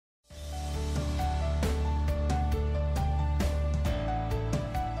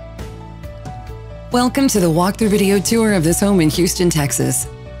Welcome to the walkthrough video tour of this home in Houston, Texas.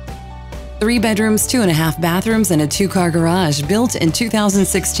 3 bedrooms, 2.5 bathrooms, and a 2-car garage built in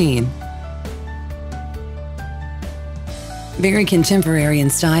 2016. Very contemporary in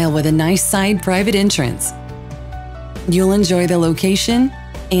style with a nice side private entrance. You'll enjoy the location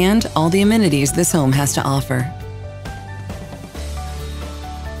and all the amenities this home has to offer.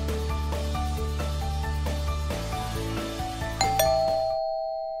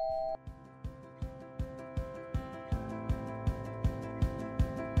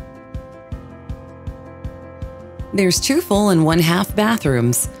 There's 2 full and 1/2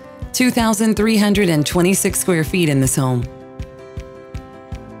 bathrooms, 2,326 square feet in this home.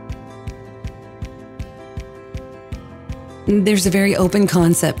 There's a very open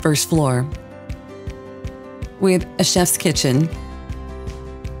concept first floor with a chef's kitchen,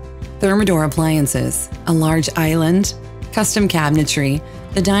 Thermador appliances, a large island, custom cabinetry.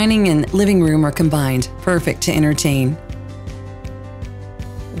 The dining and living room are combined, perfect to entertain.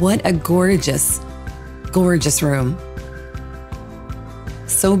 What a gorgeous room.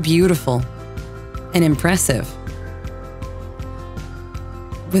 So beautiful and impressive.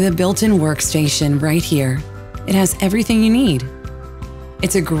 With a built-in workstation right here, it has everything you need.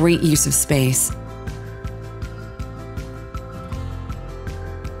 It's a great use of space.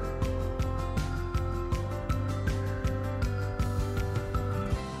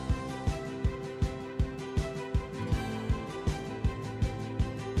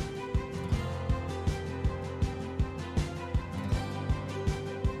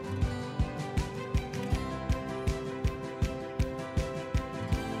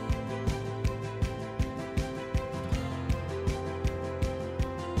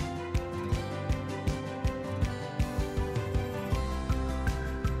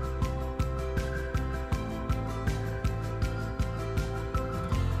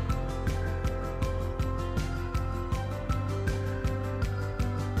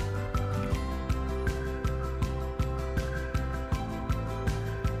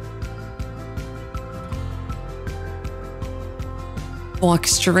 Walk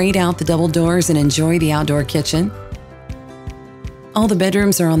straight out the double doors and enjoy the outdoor kitchen. All the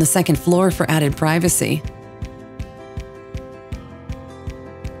bedrooms are on the 2nd floor for added privacy.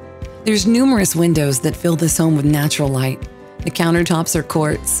 There's numerous windows that fill this home with natural light. The countertops are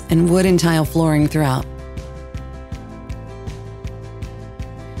quartz and wood and tile flooring throughout.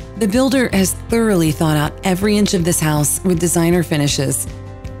 The builder has thoroughly thought out every inch of this house with designer finishes.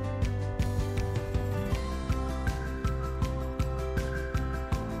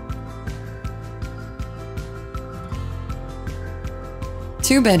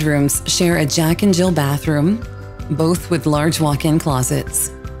 Two bedrooms share a Jack and Jill bathroom, both with large walk-in closets.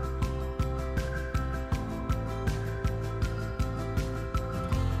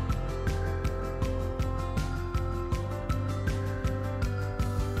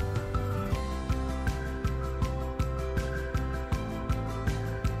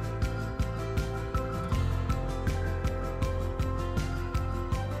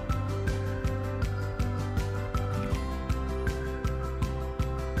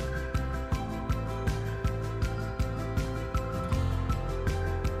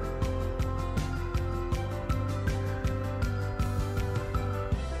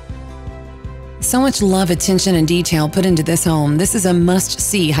 So much love, attention, and detail put into this home. This is a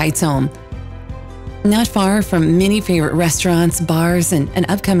must-see Heights home. Not far from many favorite restaurants, bars, and an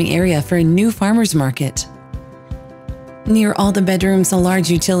upcoming area for a new farmer's market. Near all the bedrooms, a large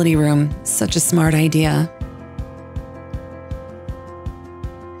utility room. Such a smart idea.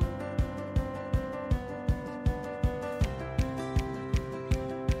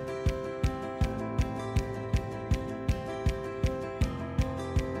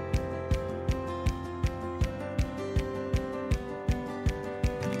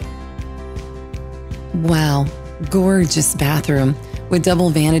 Wow, gorgeous bathroom with double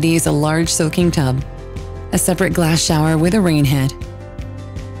vanities, a large soaking tub, a separate glass shower with a rain head.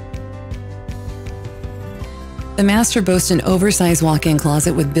 The master boasts an oversized walk-in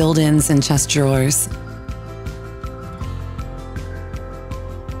closet with built-ins and chest drawers.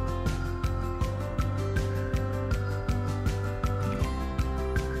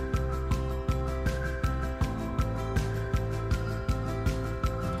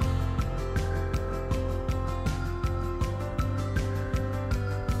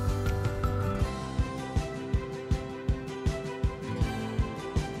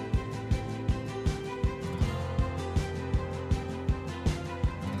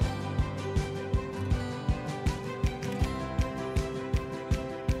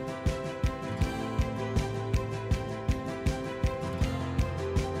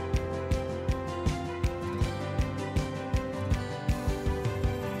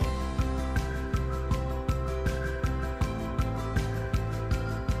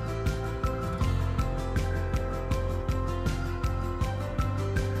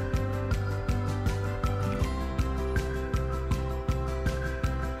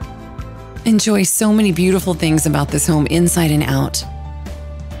 Enjoy so many beautiful things about this home inside and out.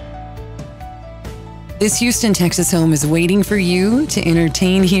 This Houston, Texas home is waiting for you to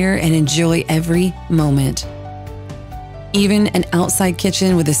entertain here and enjoy every moment. Even an outside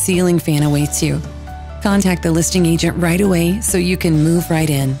kitchen with a ceiling fan awaits you. Contact the listing agent right away so you can move right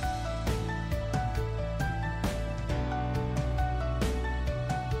in.